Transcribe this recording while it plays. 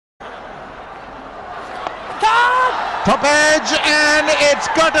Top edge, and it's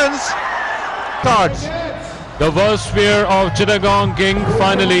curtains. Cards. The worst fear of Chittagong King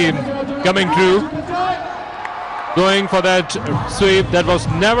finally coming true. Going for that sweep that was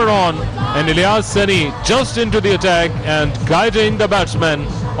never on, and Elias just into the attack and guiding the batsman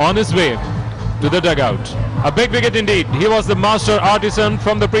on his way to the dugout. A big wicket indeed. He was the master artisan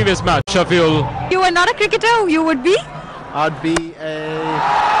from the previous match. Shafil. You are not a cricketer, you would be? I'd be a...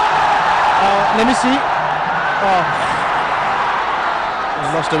 let me see.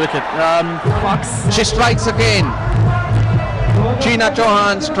 I've lost a wicket. Fox. She strikes again. Sheena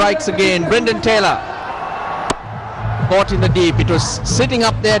Chauhan strikes again. Brendan Taylor caught in the deep. It was sitting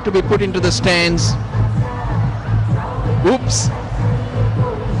up there to be put into the stands. Oops.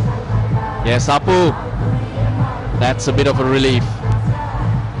 Yes, Apu. That's a bit of a relief.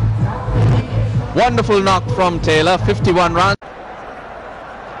 Wonderful knock from Taylor. 51 runs.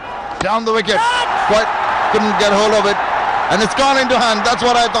 Down the wicket. Quite couldn't get hold of it. And it's gone into hand. That's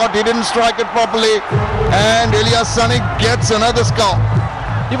what I thought. He didn't strike it properly. And Elias gets another score.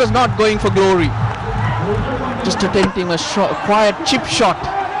 He was not going for glory. Just attempting a shot, a quiet chip shot.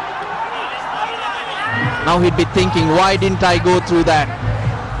 Now he'd be thinking, why didn't I go through that?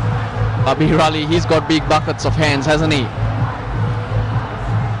 Abir Ali, he's got big buckets of hands, hasn't he?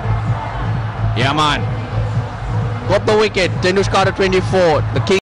 Yeah, man. Got the wicket. Tendulkar 24. The king.